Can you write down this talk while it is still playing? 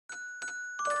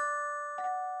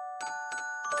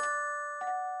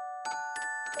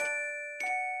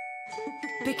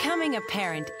Becoming a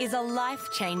parent is a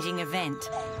life-changing event.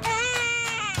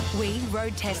 We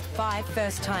road test 5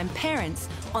 first-time parents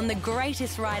on the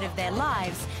greatest ride of their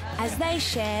lives as they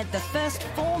share the first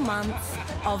 4 months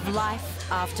of life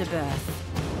after birth.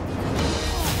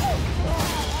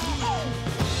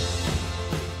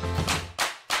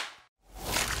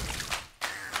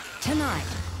 Tonight,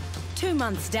 2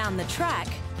 months down the track,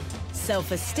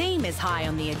 self-esteem is high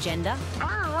on the agenda.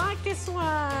 I like this one.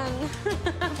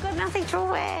 I've got nothing to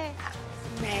wear.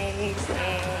 Amazing.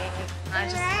 I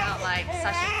just felt like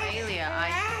such a failure.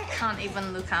 I can't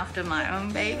even look after my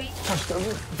own baby.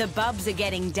 The bubs are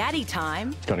getting daddy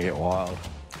time. It's gonna get wild.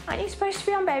 Aren't you supposed to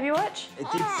be on baby watch? It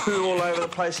did poo all over the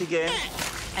place again.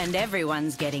 And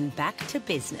everyone's getting back to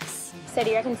business. So do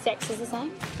you reckon sex is the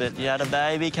same? But you had a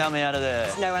baby, come out of there.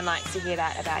 No one likes to hear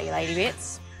that about you lady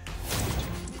bits.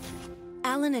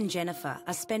 Alan and Jennifer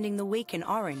are spending the week in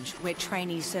Orange, where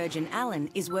trainee surgeon Alan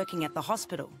is working at the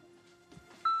hospital.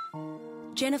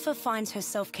 Jennifer finds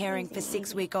herself caring for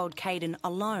 6-week-old Caden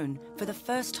alone for the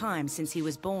first time since he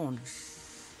was born.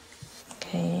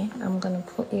 Okay, I'm gonna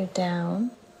put you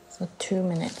down for 2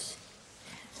 minutes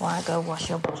while I go wash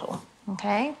your bottle,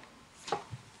 okay?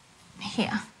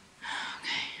 Here.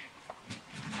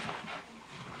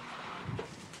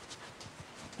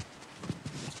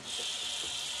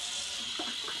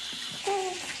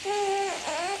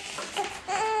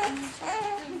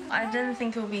 I didn't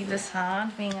think it would be this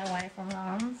hard being away from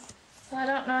Mum. I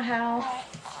don't know how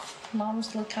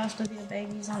mums look after their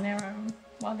babies on their own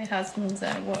while their husband's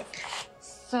at work.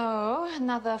 So,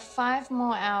 another 5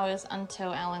 more hours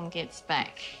until Alan gets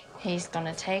back. He's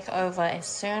gonna take over as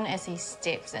soon as he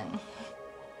steps in.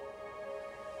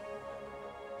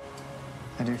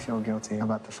 I do feel guilty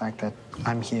about the fact that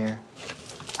I'm here.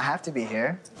 I have to be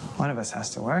here. One of us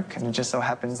has to work, and it just so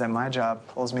happens that my job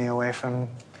pulls me away from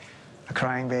a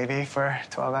crying baby for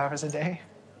 12 hours a day.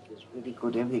 It's really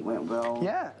good, everything went well.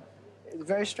 Yeah, it's a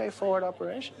very straightforward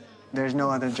operation. There's no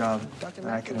other job that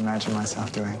I could imagine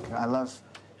myself doing. I love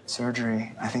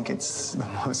surgery. I think it's the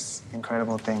most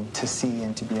incredible thing to see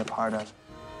and to be a part of.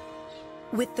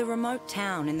 With the remote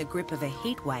town in the grip of a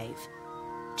heat wave,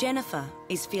 Jennifer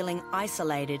is feeling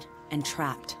isolated and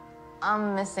trapped.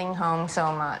 I'm missing home so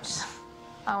much.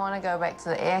 I want to go back to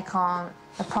the aircon,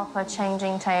 the proper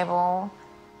changing table.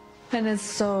 And it's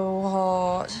so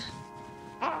hot.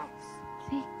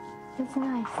 See, it's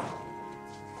nice.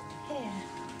 Yeah.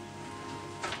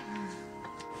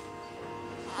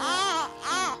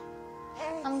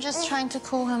 I'm just trying to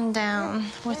cool him down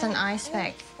with an ice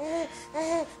pack.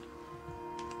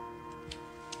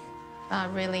 I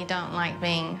really don't like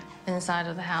being inside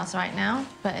of the house right now,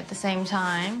 but at the same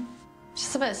time,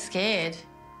 just a bit scared.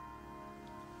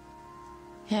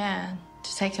 Yeah,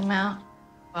 to take him out.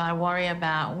 I worry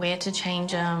about where to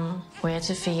change him, where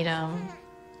to feed him.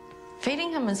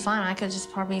 Feeding him is fine. I could just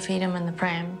probably feed him in the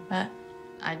pram, but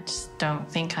I just don't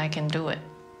think I can do it.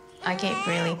 I get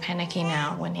really panicky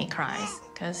now when he cries,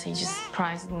 because he just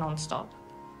cries non-stop.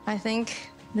 I think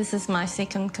this is my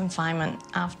second confinement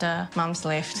after Mum's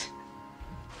left.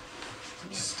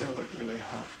 You still look really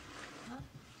hot.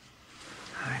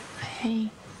 Hi. Hey.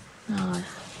 Oh,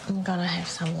 I'm gonna have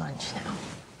some lunch now.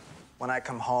 When I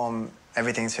come home,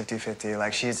 everything's 50-50.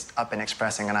 Like, she's up and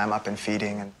expressing, and I'm up and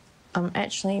feeding. And I'm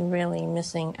actually really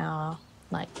missing our,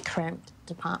 cramped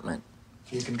department.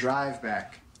 you can drive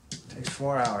back. It takes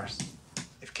 4 hours.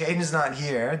 If Caden's not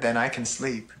here, then I can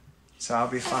sleep. So I'll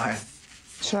be fine.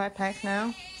 Should I pack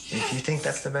now? If you think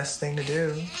that's the best thing to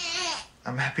do,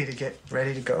 I'm happy to get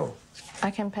ready to go. I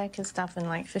can pack his stuff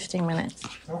in 15 minutes.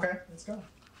 Okay, let's go.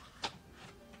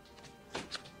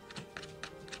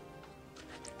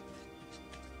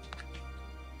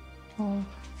 Well,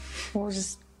 we'll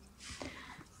just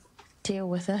deal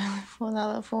with it for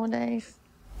another 4 days.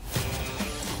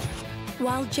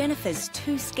 While Jennifer's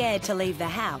too scared to leave the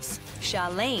house,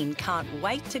 Charlene can't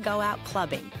wait to go out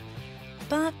clubbing.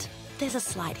 But there's a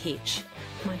slight hitch.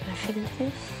 Am I going to fit into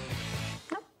this?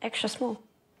 Nope, extra small.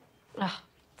 Ah,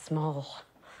 small.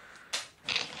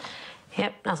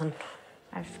 Yep, nothing.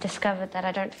 I've discovered that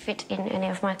I don't fit in any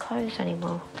of my clothes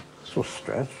anymore. It's a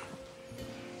stretch.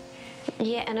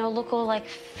 Yeah, and it'll look all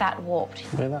fat warped.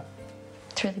 Look at that.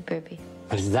 It's really booby.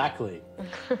 Exactly.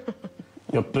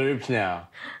 You're boobs now.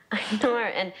 I know,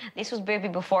 and this was booby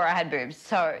before I had boobs,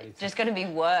 so it's just going to be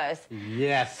worse.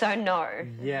 Yes. So no.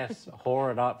 Yes,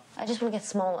 whore it up. I just want to get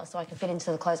smaller so I can fit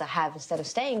into the clothes I have instead of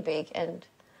staying big and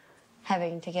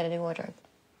having to get a new wardrobe.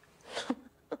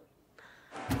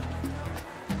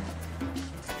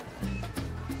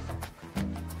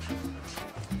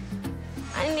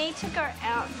 I need to go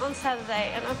out on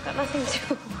Saturday and I've got nothing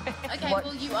to wear. Okay,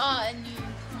 well, you are a new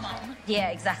mum. Yeah,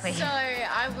 exactly. So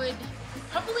I would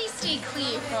probably steer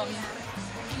clear from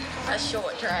a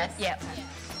short dress. Yep.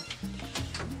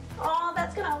 Oh,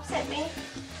 that's gonna upset me.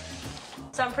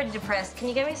 So I'm pretty depressed. Can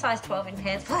you give me a size 12 in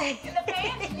pants, please? In the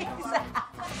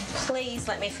pants? Please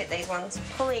let me fit these ones.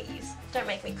 Please. Don't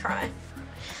make me cry.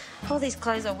 All these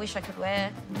clothes I wish I could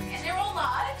wear. And they're all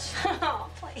large.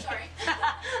 Oh, please. Sorry.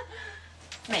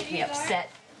 Make me upset.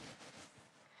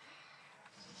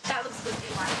 That looks good. Do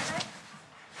you like it?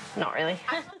 Not really.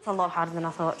 It's a lot harder than I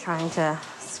thought trying to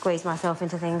squeeze myself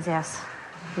into things, yes.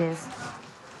 It is.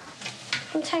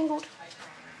 I'm tangled.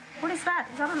 What is that?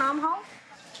 Is that an armhole?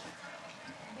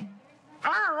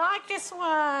 I don't like this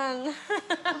one.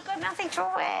 I've got nothing to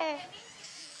wear.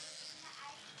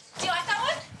 Do you like that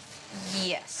one?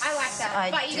 Yes. I like that.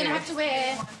 But you're going to have to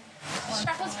wear a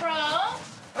strapless bra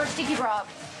or a sticky bra.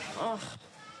 Oh.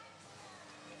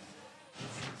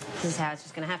 This is how it's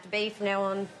just going to have to be from now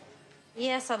on.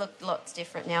 Yes, I look lots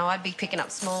different now. I'd be picking up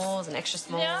smalls and extra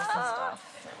smalls and stuff.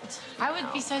 I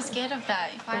would be so scared of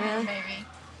that if I had a baby.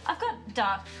 I've got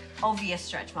dark, obvious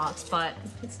stretch marks, but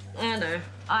I don't know.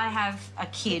 I have a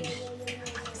kid,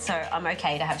 so I'm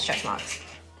okay to have stretch marks.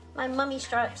 My mummy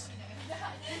stripes.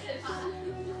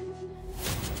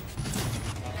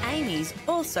 Amy's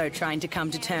also trying to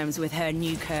come to terms with her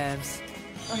new curves.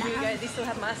 Oh, here we go. This will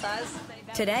have my size.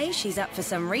 Today, she's up for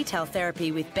some retail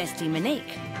therapy with bestie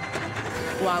Monique,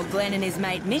 while Glenn and his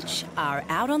mate Mitch are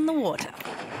out on the water.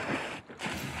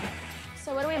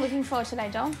 So what are we looking for today,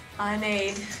 Doll? I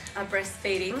need a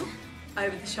breastfeeding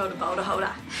over-the-shoulder boulder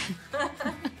holder.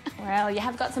 Well, you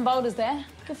have got some boulders there. You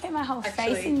can fit my whole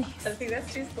face in this. I think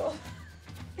that's too small.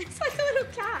 It's like a little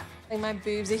cat. Like my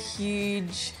boobs are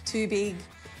huge, too big.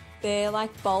 They're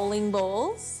like bowling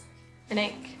balls.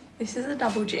 Monique, this is a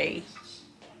double G.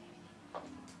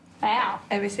 Wow.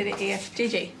 ABCD EF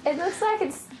GG. It looks like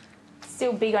it's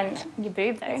still big on your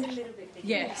boob, though. It's a little bit big.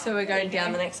 Yeah, so we're going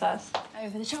down the next size.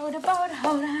 Over the shoulder boulder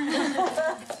holder.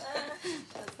 That's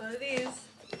what it is.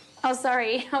 Oh,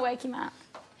 sorry. I woke him up.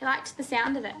 He liked the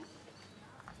sound of it.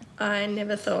 I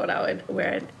never thought I would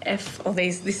wear an F or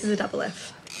these. This is a double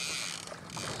F.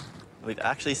 We've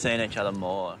actually seen each other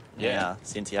more now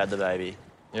since you had the baby.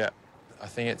 Yeah. I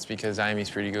think it's because Amy's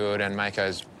pretty good and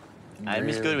Mako's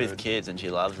Amy's really good with kids and she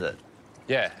loves it.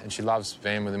 Yeah, and she loves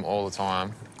being with him all the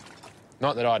time.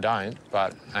 Not that I don't,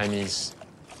 but Amy's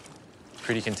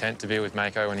pretty content to be with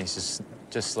Mako when he's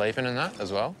just sleeping and that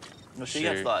as well. Well, she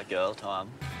gets like girl time.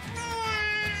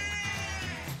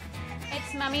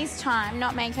 It's Mummy's time,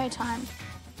 not Mako time.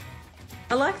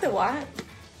 I like the white.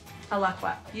 I like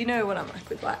white. You know what I'm like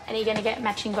with white. And are you going to get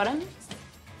matching bottoms?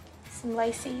 Some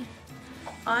lacy.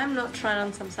 I'm not trying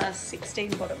on some size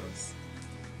 16 bottoms.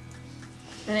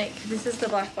 Monique, this is the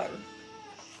black one.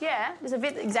 Yeah, it's a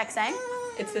bit the exact same.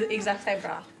 It's the exact same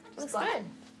bra. Looks good.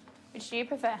 Which do you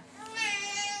prefer?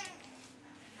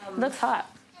 Looks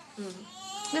hot.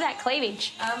 Look at that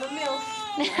cleavage. I'm a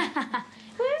MILF.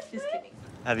 Just kidding.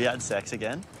 Have you had sex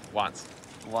again? Once.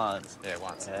 Once? Yeah,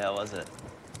 once. Yeah, how was it?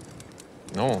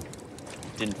 No.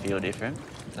 Didn't feel different?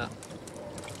 No.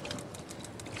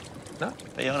 No.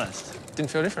 Be honest. Didn't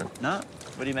feel different. No?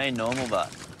 What do you mean normal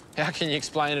but? How can you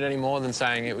explain it any more than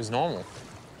saying it was normal?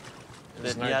 It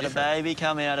was But no you had different. a baby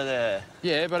come out of there.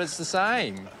 Yeah, but it's the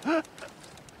same. Oh,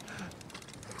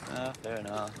 fair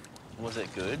enough. Was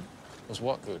it good? Was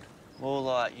what good? Well,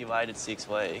 like, you waited 6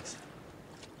 weeks.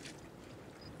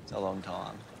 It's a long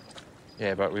time.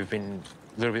 Yeah, but we've been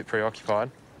a little bit preoccupied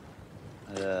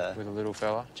Yeah. with a little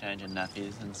fella. Changing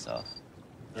nappies and stuff.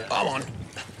 Yeah. I'm on.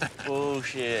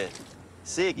 Bullshit.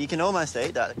 Sick. You can almost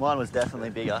eat that. Mine was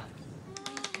definitely bigger.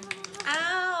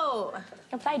 Ow!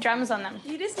 You'll play drums on them.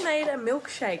 You just made a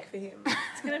milkshake for him.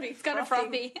 It's going to be It's got a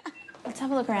frothy. Let's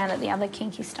have a look around at the other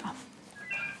kinky stuff.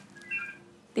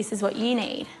 This is what you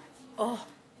need. Oh.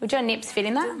 Would your nips fit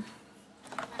in that?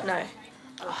 No.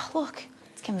 Oh, look.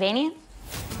 It's convenient.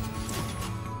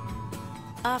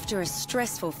 After a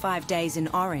stressful 5 days in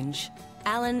Orange,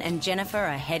 Alan and Jennifer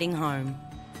are heading home.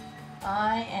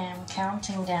 I am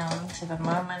counting down to the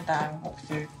moment I walk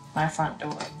through my front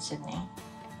door in Sydney.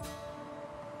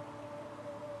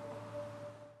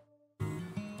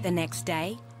 The next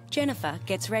day, Jennifer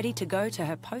gets ready to go to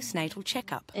her postnatal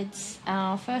checkup. It's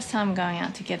our first time going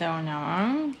out together on our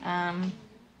own.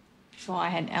 Before I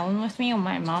had Ellen with me or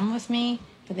my mum with me,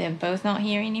 but they're both not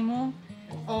here anymore.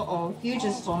 Uh-oh, you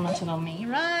just vomited on me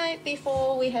right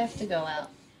before we have to go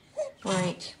out.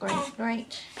 Great, great,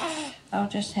 great. I'll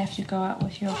just have to go out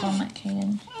with your vomit,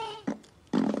 Kaden.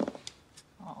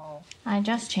 Uh-oh. I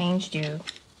just changed you.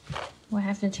 We'll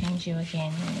have to change you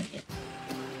again in a bit.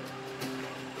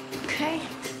 Okay.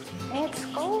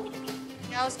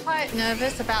 I was quite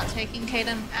nervous about taking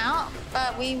Caden out,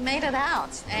 but we made it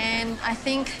out. And I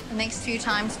think the next few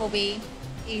times will be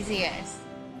easier.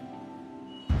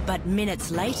 But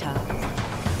minutes later...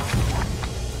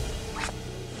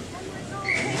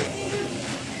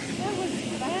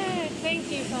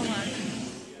 Thank you so much.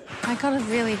 I got a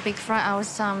really big fright. I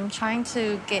was trying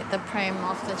to get the pram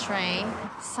off the tray.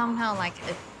 Somehow, like,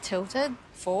 it tilted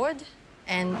forward,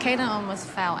 and Caden almost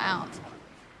fell out.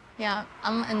 Yeah,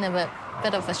 I'm in a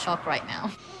bit of a shock right now.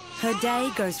 Her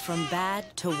day goes from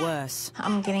bad to worse.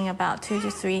 I'm getting about 2 to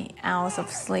 3 hours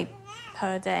of sleep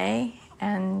per day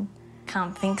and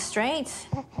can't think straight.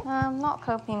 I'm not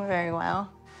coping very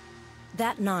well.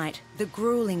 That night, the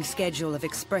grueling schedule of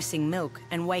expressing milk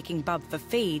and waking Bub for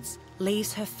feeds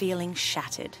leaves her feeling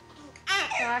shattered.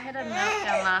 So I had a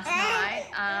meltdown last night.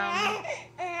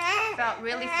 Felt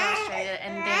really frustrated,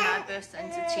 and then I burst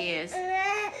into tears.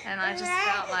 And I just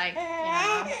felt like, you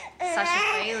know, such a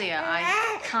failure.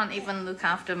 I can't even look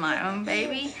after my own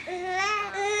baby.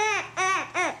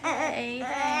 Hey,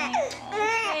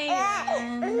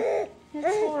 okay,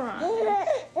 it's all right.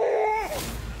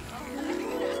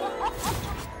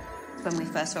 When we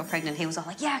first got pregnant, he was all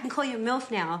like, yeah, I can call you a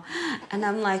MILF now. And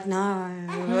I'm like, no.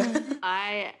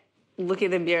 I look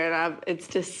in the mirror and it's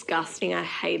disgusting. I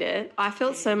hate it. I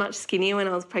felt so much skinnier when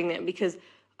I was pregnant because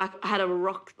I had a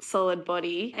rock-solid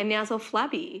body and now it's all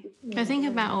flabby. I think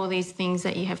about all these things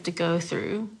that you have to go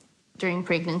through during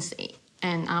pregnancy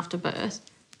and after birth.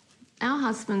 Our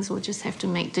husbands will just have to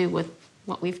make do with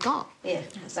what we've got. Yeah,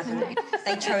 exactly.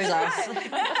 They chose us.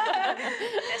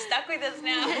 They're stuck with us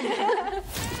now.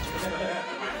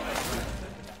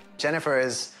 Jennifer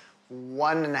is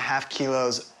 1.5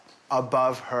 kilos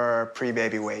above her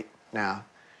pre-baby weight now.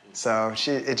 So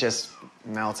it just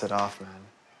melted off, man.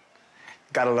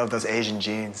 Gotta love those Asian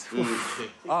genes.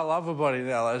 I love her body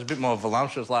now. Like, it's a bit more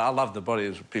voluptuous. Like, I loved the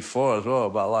body before as well,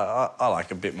 but like I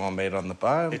like a bit more meat on the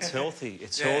bone. It's healthy.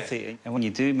 It's healthy. And when you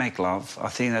do make love, I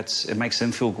think it makes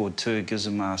them feel good too. It gives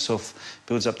them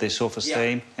builds up their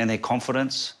self-esteem and their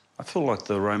confidence. I feel like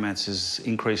the romance has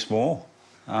increased more.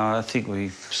 I think we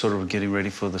sort of getting ready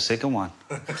for the second one.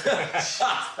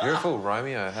 You're a full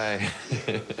Romeo, hey.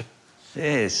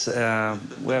 Yes,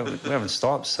 we haven't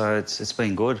stopped, so it's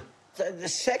been good. The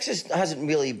sex hasn't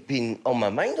really been on my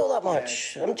mind all that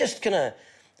much. I'm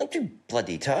too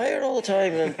bloody tired all the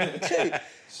time.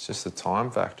 It's just the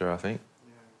time factor, I think.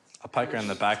 I poke her in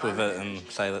the back with it and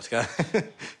say, let's go.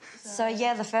 So,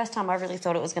 yeah, the first time I really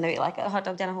thought it was going to be like a hot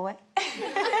dog down a hallway.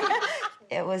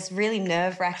 It was really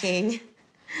nerve-wracking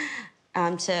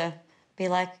to be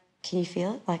like, can you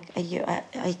feel it? Like, are you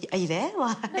there?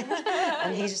 Like,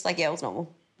 and he's just like, yeah, it was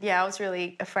normal. Yeah, I was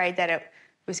really afraid that it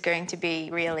was going to be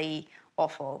really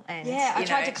awful. And, yeah, I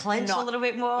tried to clench a little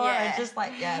bit more and just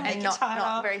like, and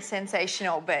not very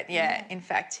sensational. But, yeah, in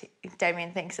fact,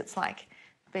 Damien thinks it's like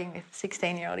being a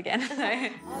 16-year-old again.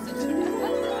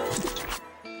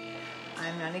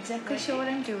 I'm not exactly sure what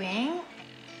I'm doing.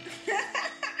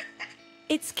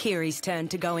 It's Kiri's turn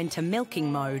to go into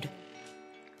milking mode.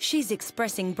 She's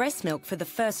expressing breast milk for the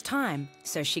first time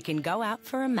so she can go out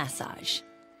for a massage.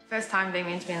 First time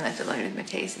Damien's been left alone with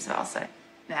Matisse as well, so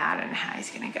I don't know how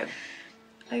he's going to go.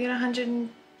 I got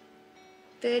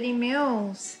 130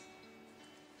 mils.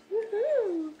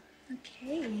 Woohoo!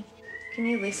 Okay. Can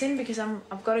you listen? Because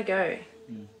I've got to go.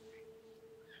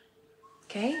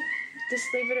 Okay? Just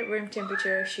leave it at room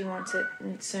temperature if she wants it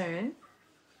soon.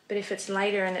 But if it's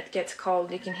later and it gets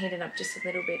cold, you can heat it up just a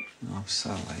little bit. Oh, I'm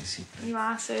so lazy. You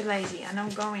are so lazy, and I'm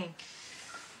going.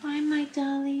 Bye, my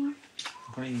darling.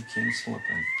 Why don't you cancel it,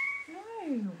 babe?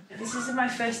 No. This is my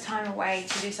first time away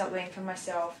to do something for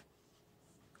myself.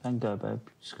 Don't go, babe.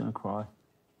 Just gonna cry.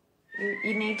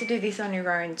 You need to do this on your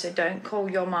own, so don't call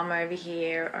your mum over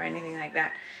here or anything like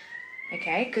that.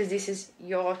 Okay? Because this is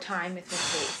your time with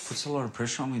Matisse. Puts a lot of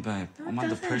pressure on me, babe. No, I'm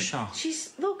under pressure.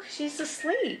 She's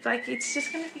asleep. Like, it's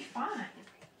just going to be fine.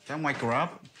 Don't wake her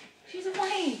up. She's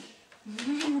awake.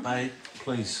 Babe,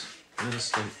 please, let her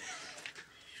sleep.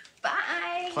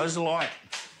 Bye. Close the light.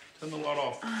 Turn the light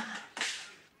off.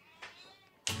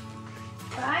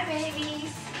 Bye,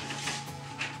 babies.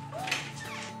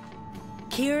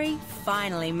 Kiri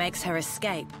finally makes her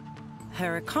escape.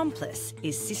 Her accomplice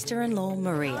is sister-in-law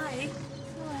Maria. Hi.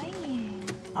 How are you?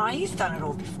 Oh, he's done it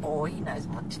all before. He knows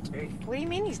what to do. What do you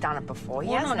mean he's done it before? Well,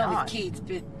 He hasn't. not with kids,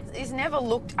 but... He's never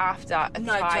looked after a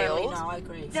No, child. totally, no, I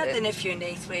agree. He had the nephew and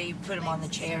niece where you put him on the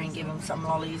chair and give him some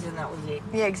lollies and that was it.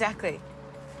 Yeah, exactly.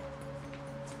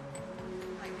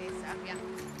 Like this, yeah.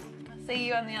 I'll see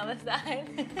you on the other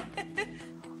side.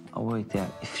 I worked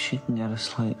out if she can go to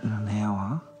sleep in an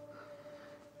hour,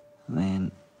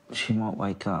 then she might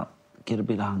wake up get a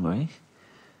bit hungry,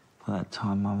 by that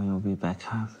time Mummy will be back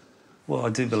home. Well, I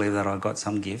do believe that I got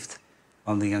some gift.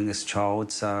 I'm the youngest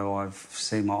child, so I've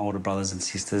seen my older brothers and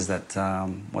sisters that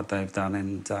what they've done,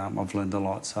 and I've learned a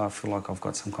lot. So I feel like I've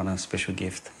got some kind of special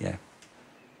gift. Yeah.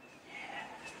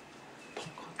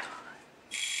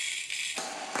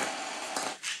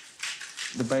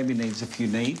 The baby needs a few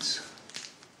needs.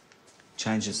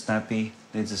 Change its nappy,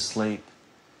 needs a sleep,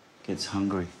 gets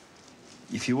hungry.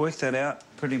 If you work that out,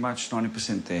 pretty much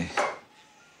 90% there.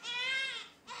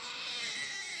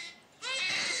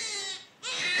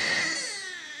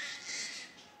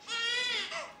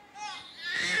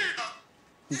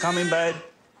 I'm coming, babe.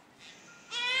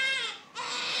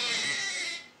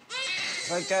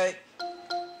 Okay.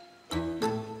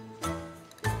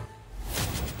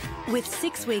 With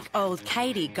 6-week-old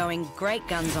Katie going great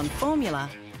guns on formula,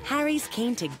 Harry's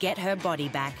keen to get her body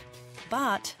back.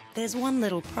 But there's one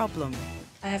little problem.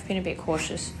 I have been a bit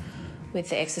cautious with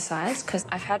the exercise because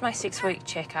I've had my 6-week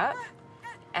checkup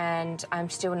and I'm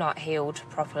still not healed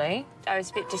properly. I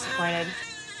was a bit disappointed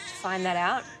to find that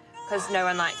out because no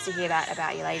one likes to hear that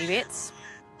about your lady bits.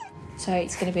 So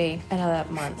it's going to be another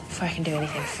month before I can do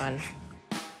anything fun.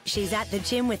 She's at the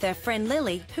gym with her friend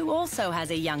Lily, who also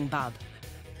has a young bub.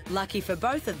 Lucky for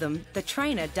both of them, the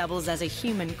trainer doubles as a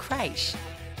human creche.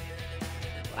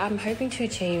 I'm hoping to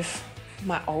achieve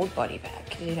my old body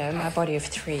back, you know, my body of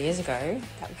 3 years ago.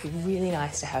 That would be really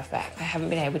nice to have back. I haven't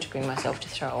been able to bring myself to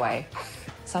throw away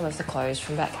some of the clothes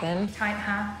from back then. Tight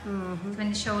her. When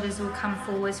the shoulders all come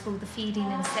forwards for all the feeding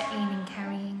and settling and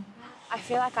carrying. I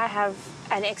feel like I have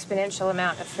an exponential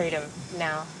amount of freedom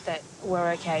now that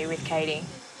we're okay with Katie.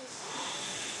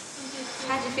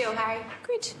 How do you feel, Harry?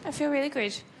 Good. I feel really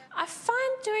good. I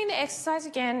find doing the exercise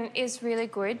again is really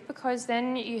good because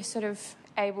then you're sort of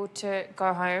able to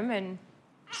go home and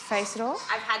face it all.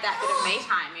 I've had that bit of me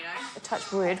time, you know.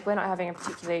 Touch wood, we're not having a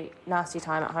particularly nasty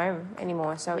time at home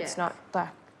anymore, so it's not like...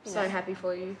 So happy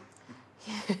for you.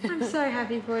 I'm so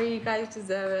happy for you. You guys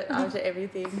deserve it after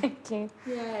everything. Thank you.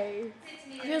 Yay.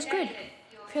 Feels good.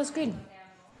 Feels good.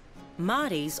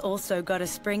 Marty's also got a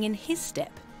spring in his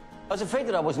step. I was afraid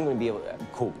that I wasn't going to be able to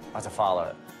cope as a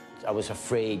father. I was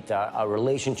afraid that our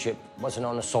relationship wasn't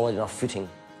on a solid enough footing.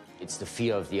 It's the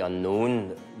fear of the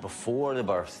unknown before the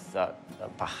birth that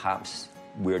perhaps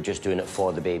we're just doing it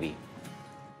for the baby.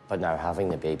 But now having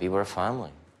the baby, we're a family.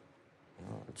 You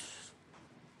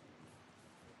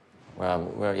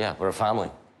know, we're a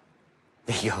family.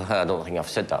 I don't think I've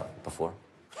said that before.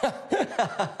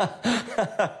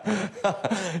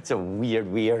 It's a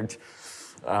weird word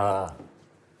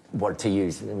to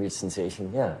use, a weird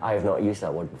sensation. Yeah, I have not used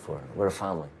that word before. We're a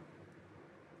family.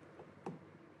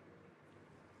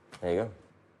 There you go.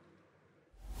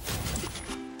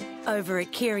 Over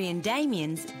at Kiri and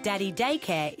Damien's, Daddy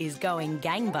Daycare is going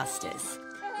gangbusters.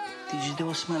 Did you do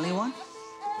a smelly one?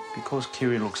 Because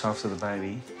Kiri looks after the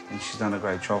baby, and she's done a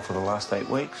great job for the last 8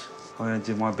 weeks, I'm going to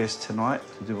do my best tonight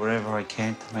to do whatever I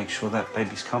can to make sure that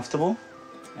baby's comfortable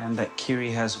and that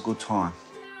Kiri has a good time.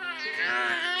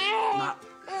 Nah.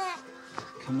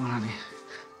 Come on, honey.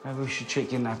 Maybe we should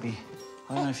check your nappy.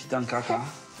 I don't know if you've done caca.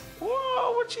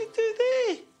 Whoa, what'd you do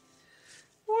there?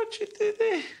 What'd you do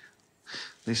there?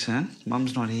 Listen,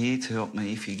 Mum's not here to help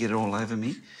me if you get it all over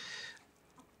me.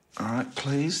 All right,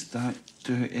 please don't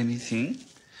do anything.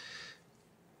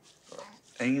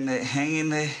 Hang in there, hang in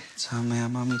there. Somehow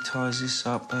Mummy ties this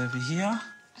up over here.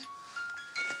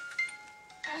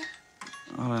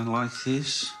 I don't like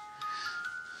this.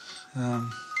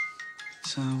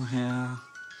 Somehow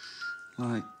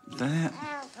like that.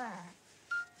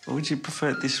 Or would you prefer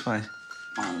it this way?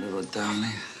 My little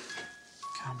darling.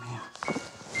 Come here.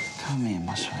 Come here,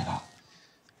 my sweetheart.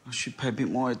 I should pay a bit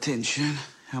more attention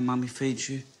how Mummy feeds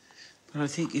you. But I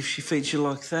think if she feeds you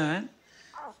like that,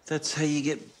 that's how you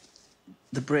get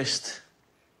the breast.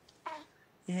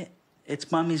 Yeah,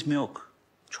 it's Mummy's milk.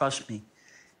 Trust me.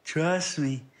 Trust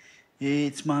me.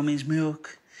 It's Mummy's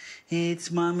milk.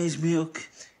 It's Mummy's milk.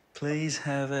 Please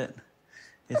have it.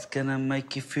 It's gonna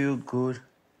make you feel good.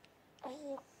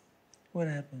 What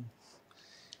happened?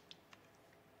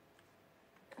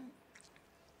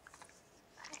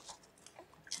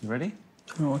 You ready? Do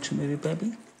you want to watch a movie,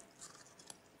 baby?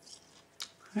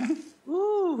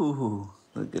 Ooh,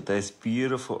 look at those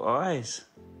beautiful eyes.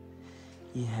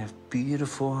 You have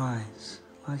beautiful eyes,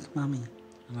 like Mummy.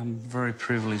 And I'm very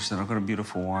privileged that I've got a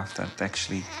beautiful wife that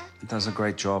actually does a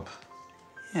great job.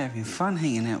 You're having fun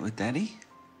hanging out with Daddy.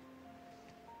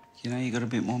 You know, you got a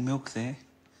bit more milk there.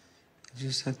 You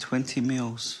just had 20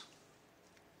 meals.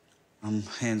 I'm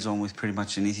hands-on with pretty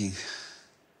much anything.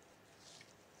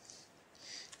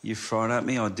 You throw it at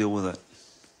me, I'll deal with it.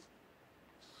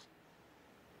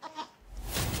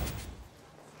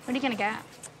 What are you going to get?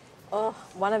 Oh,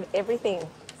 one of everything.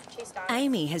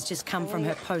 Amy has just come from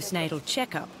her postnatal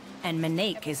checkup and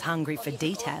Monique is hungry for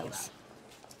details.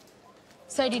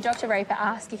 So did Dr. Raper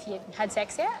ask if you had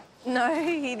sex yet? No,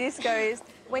 he just goes,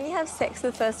 when you have sex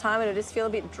the first time, it'll just feel a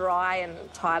bit dry and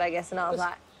tight, I guess. And I was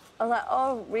like,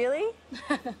 oh, really?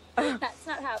 That's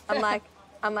not how.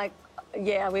 I'm like,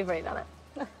 yeah, we've already done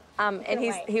it. And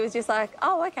he was just like,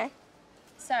 oh, okay.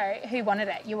 So who wanted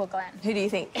it, you or Glenn? Who do you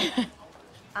think?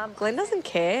 Glenn doesn't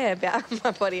care about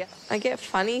my body. I get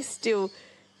funny still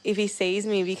if he sees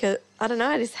me because, I don't know,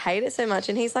 I just hate it so much.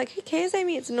 And he's like, who cares,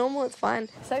 Amy? It's normal, it's fine.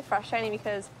 It's so frustrating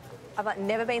because I've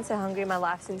never been so hungry in my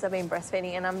life since I've been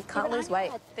breastfeeding and I can't lose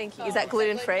weight. Thank you. Is that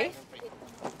gluten-free?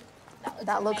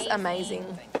 That looks amazing.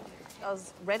 I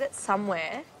read it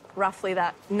somewhere, roughly,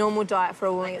 that normal diet for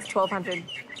a woman is 1,200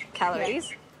 calories.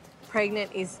 Yeah.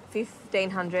 Pregnant is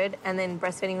 1,500 and then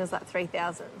breastfeeding was like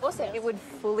 3,000. Awesome. It would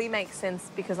fully make sense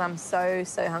because I'm so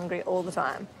hungry all the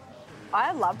time.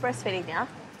 I love breastfeeding now.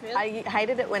 Really? I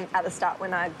hated it at the start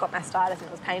when I got mastitis and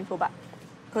it was painful, but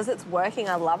because it's working,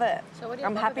 I love it. So what do you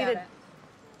love about it?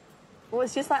 Well,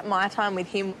 it's just like my time with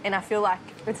him and I feel like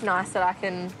it's nice that I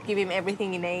can give him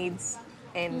everything he needs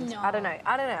and I don't know,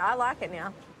 I like it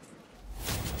now.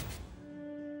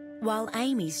 While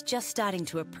Amy's just starting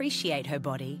to appreciate her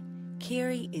body,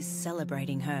 Kiri is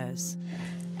celebrating hers.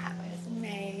 That was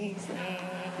amazing.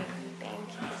 Thank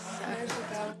you so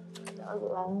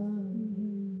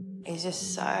much. It's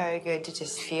just so good to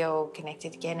just feel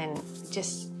connected again and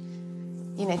just,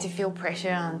 you know, to feel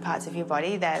pressure on parts of your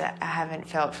body that I haven't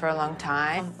felt for a long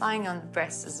time. Lying on the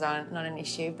breast is not an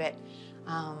issue, but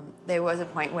there was a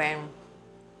point when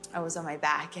I was on my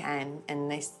back and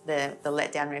the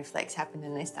letdown reflex happened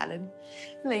and they started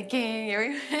leaking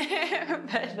everywhere.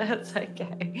 But that's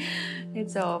okay.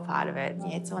 It's all part of it.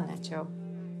 Yeah, it's all natural.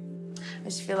 I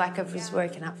just feel like I've just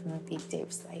woken up from a big,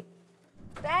 deep sleep.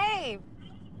 Babe!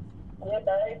 Yeah,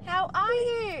 babe? How are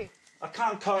you? I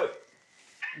can't cope.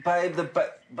 Babe,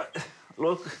 but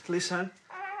look, listen.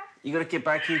 You gotta get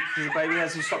back here because the baby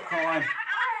hasn't stopped crying.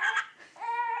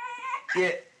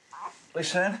 Yeah.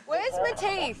 Listen. Where's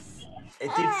Matisse? It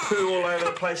did poo all over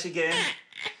the place again.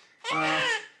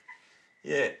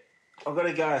 Yeah, I've got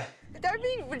to go. Don't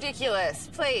be ridiculous,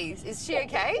 please. Is she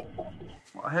okay?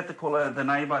 I had to call the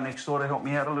neighbour next door to help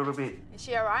me out a little bit. Is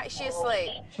she all right? Is she asleep?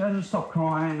 She hasn't stopped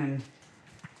crying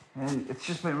and it's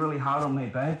just been really hard on me,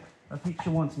 babe. I think she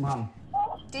wants Mum.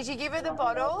 Did you give her the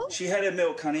bottle? She had her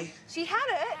milk, honey. She had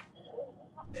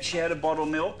it? She had a bottle of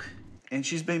milk and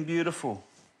she's been beautiful.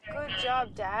 Good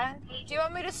job, Dad. Do you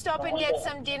want me to stop and get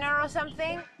some dinner or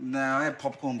something? No, I had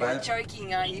popcorn, babe. You're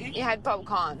joking, are you? You had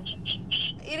popcorn.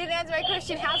 You didn't answer my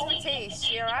question. How's Matisse?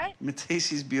 She all right?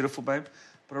 Matisse is beautiful, babe,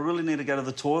 but I really need to go to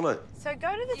the toilet. So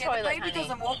go to the toilet, the baby honey.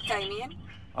 doesn't walk, Damien.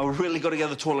 I really got to go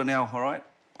to the toilet now, all right?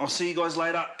 I'll see you guys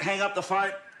later. Hang up the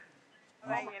phone.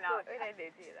 No, you're not. We don't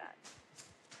need to do that.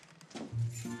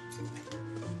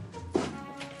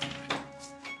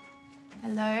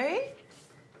 Hello?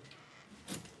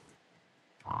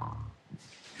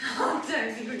 Oh,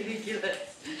 don't be ridiculous.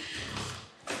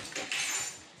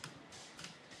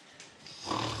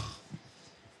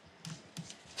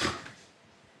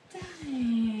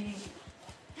 Dang.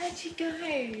 How'd you go? How'd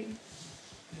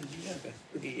you go, babe?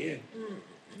 Look at you.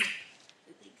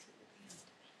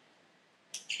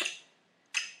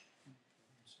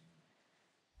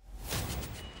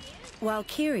 While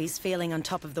Kiri's feeling on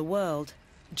top of the world,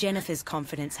 Jennifer's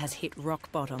confidence has hit rock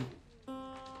bottom.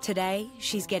 Today,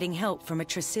 she's getting help from a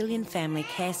Tresillian Family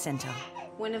Care Centre.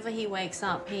 Whenever he wakes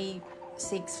up, he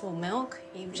seeks for milk.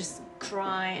 He would just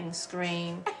cry and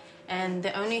scream. And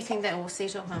the only thing that will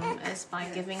settle him is by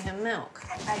giving him milk.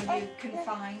 Are you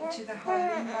confined to the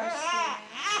home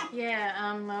mostly?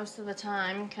 Yeah, most of the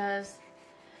time, because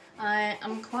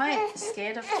I'm quite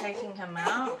scared of taking him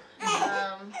out.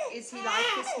 Is he like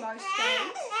this most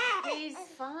days? He's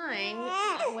fine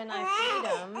when I feed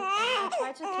him. I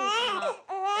try to keep him up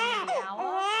in the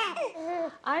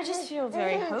hour. I just feel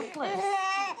very hopeless.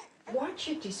 What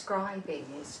you're describing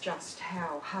is just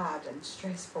how hard and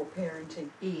stressful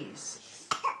parenting is.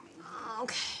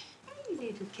 Okay. Hey,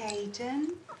 little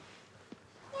Caden.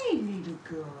 Hey, little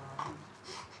girl.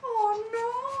 Oh,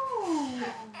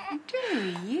 no. There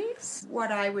he is.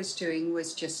 What I was doing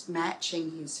was just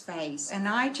matching his face, and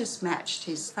I just matched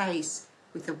his face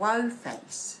with a woe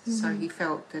face, so he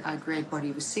felt that I'd read what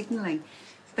he was signalling.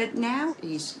 But now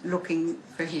he's looking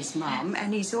for his mum,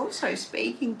 and he's also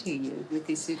speaking to you with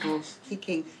this little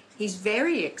kicking. He's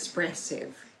very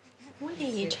expressive. What are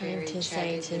you trying to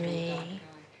say to me?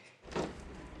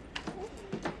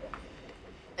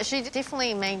 She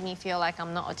definitely made me feel like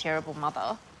I'm not a terrible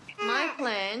mother. My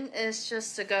plan is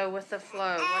just to go with the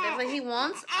flow. Whatever he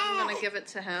wants, I'm going to give it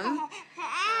to him.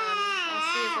 I'll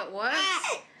see if it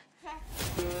works.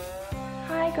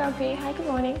 Hi, Grumpy. Hi, good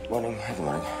morning. Morning. Good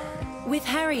morning. With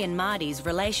Harry and Marty's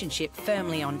relationship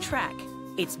firmly on track,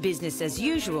 it's business as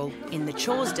usual in the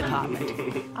chores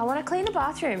department. I want to clean the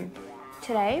bathroom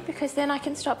today because then I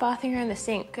can stop bathing her in the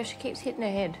sink because she keeps hitting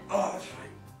her head. Oh, that's fine.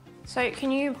 So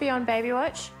can you be on baby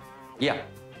watch? Yeah.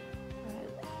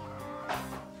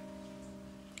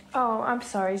 Oh, I'm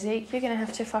sorry, Zeke. You're going to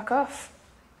have to fuck off.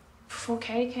 Before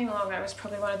Katie came along, I was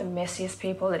probably one of the messiest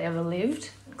people that ever lived.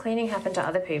 Cleaning happened to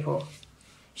other people.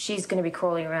 She's going to be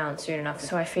crawling around soon enough,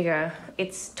 so I figure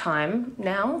it's time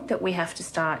now that we have to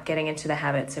start getting into the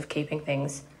habits of keeping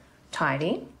things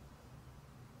tidy.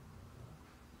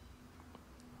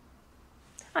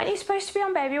 Aren't you supposed to be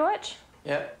on baby watch?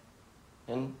 Yeah.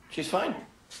 And she's fine.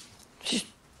 She's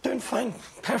doing fine.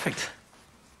 Perfect.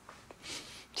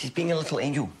 She's being a little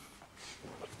angel.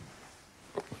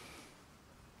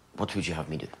 What would you have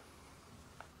me do?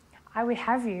 I would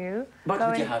have you. What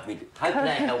would you have me do? How can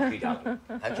I help you, darling?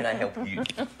 How can I help you?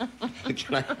 How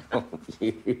can I help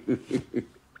you?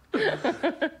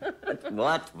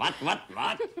 What?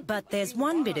 But there's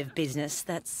one bit of business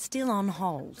that's still on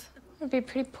hold. It would be a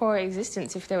pretty poor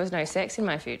existence if there was no sex in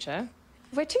my future.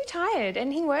 We're too tired,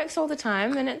 and he works all the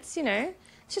time, and it's, you know,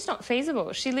 it's just not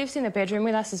feasible. She lives in the bedroom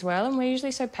with us as well, and we're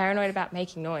usually so paranoid about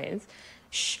making noise.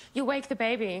 Shh, you'll wake the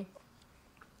baby.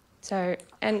 So,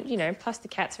 and, you know, plus the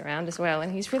cat's around as well,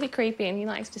 and he's really creepy and he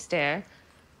likes to stare.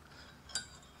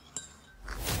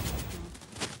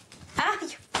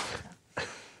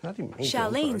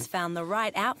 Charlene's found the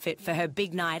right outfit for her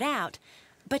big night out,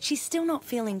 but she's still not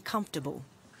feeling comfortable.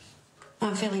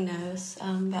 I'm feeling nervous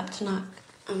about tonight.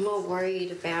 I'm more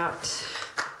worried about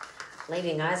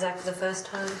leaving Isaac for the first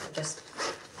time. I just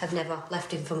have never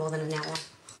left him for more than an hour.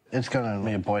 It's going to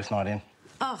be a boys' night in.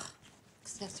 Oh,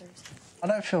 accessories. I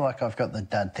don't feel like I've got the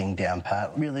dad thing down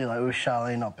pat. Really, like, with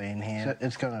Charlene not being here,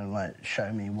 it's going to, like,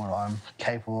 show me what I'm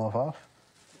capable of.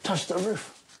 Touch the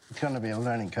roof. It's going to be a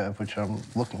learning curve, which I'm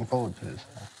looking forward to. So.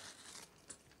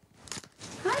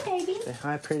 Hi, baby. Say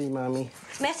hi, pretty mummy.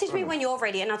 Message me when you're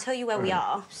ready and I'll tell you where we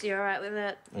are. So you're all right with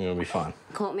it? I'm going to be fine.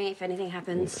 Call me if anything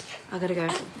happens. I gotta go.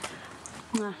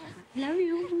 Love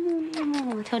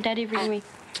you. Tell Daddy bring me.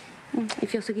 You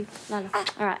feel so good. All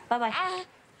right, bye-bye.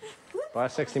 Bye,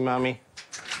 sexy mummy.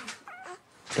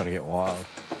 It's got to get wild.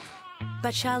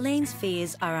 But Charlene's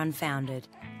fears are unfounded.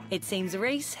 It seems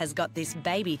Reese has got this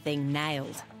baby thing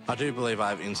nailed. I do believe I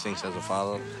have instincts as a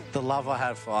father. The love I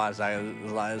have for Isaac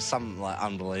is something like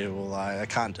unbelievable. Like, I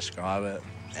can't describe it,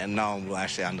 and no one will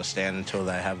actually understand until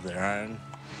they have their own.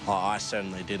 I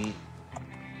certainly didn't.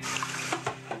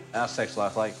 Our sex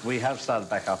life, like, we have started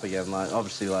back up again. Like,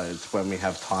 obviously, like, it's when we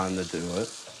have time to do it.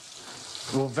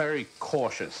 We're very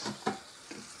cautious.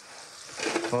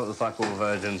 Well, it's like we're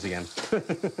virgins again.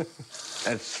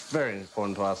 It's very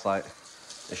important to us. Like,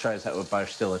 it shows that we're both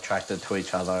still attracted to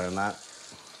each other and that.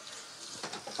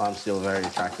 I'm still very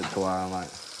attracted to her. I'm like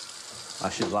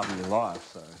she's loving me life,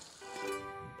 so.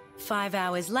 5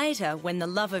 hours later, when the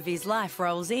love of his life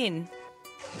rolls in...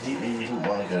 He didn't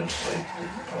want to go to sleep.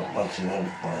 Once he went,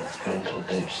 like, go into a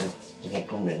deep sleep. He didn't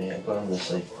put me in here. I got him to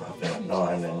sleep about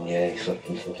 9 and, yeah, he slept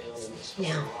into it.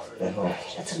 Yeah. Yeah.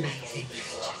 That's amazing.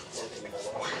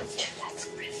 1, 2, that's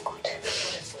really good.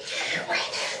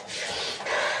 Wait.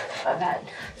 I've had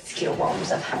skill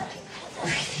bombs. I've had...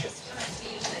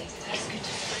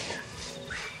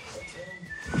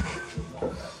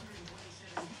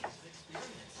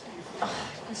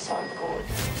 So good.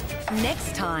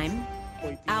 Next time,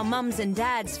 our mums and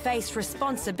dads face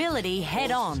responsibility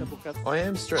head on. I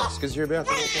am stressed because you're about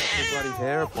to walk out to a bloody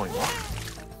hair appointment.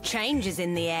 Changes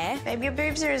in the air. Baby, your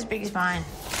boobs are as big as mine.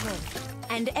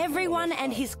 And everyone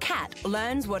and his cat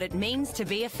learns what it means to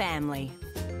be a family.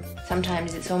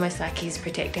 Sometimes it's almost like he's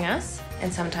protecting us,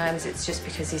 and sometimes it's just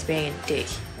because he's being a dick.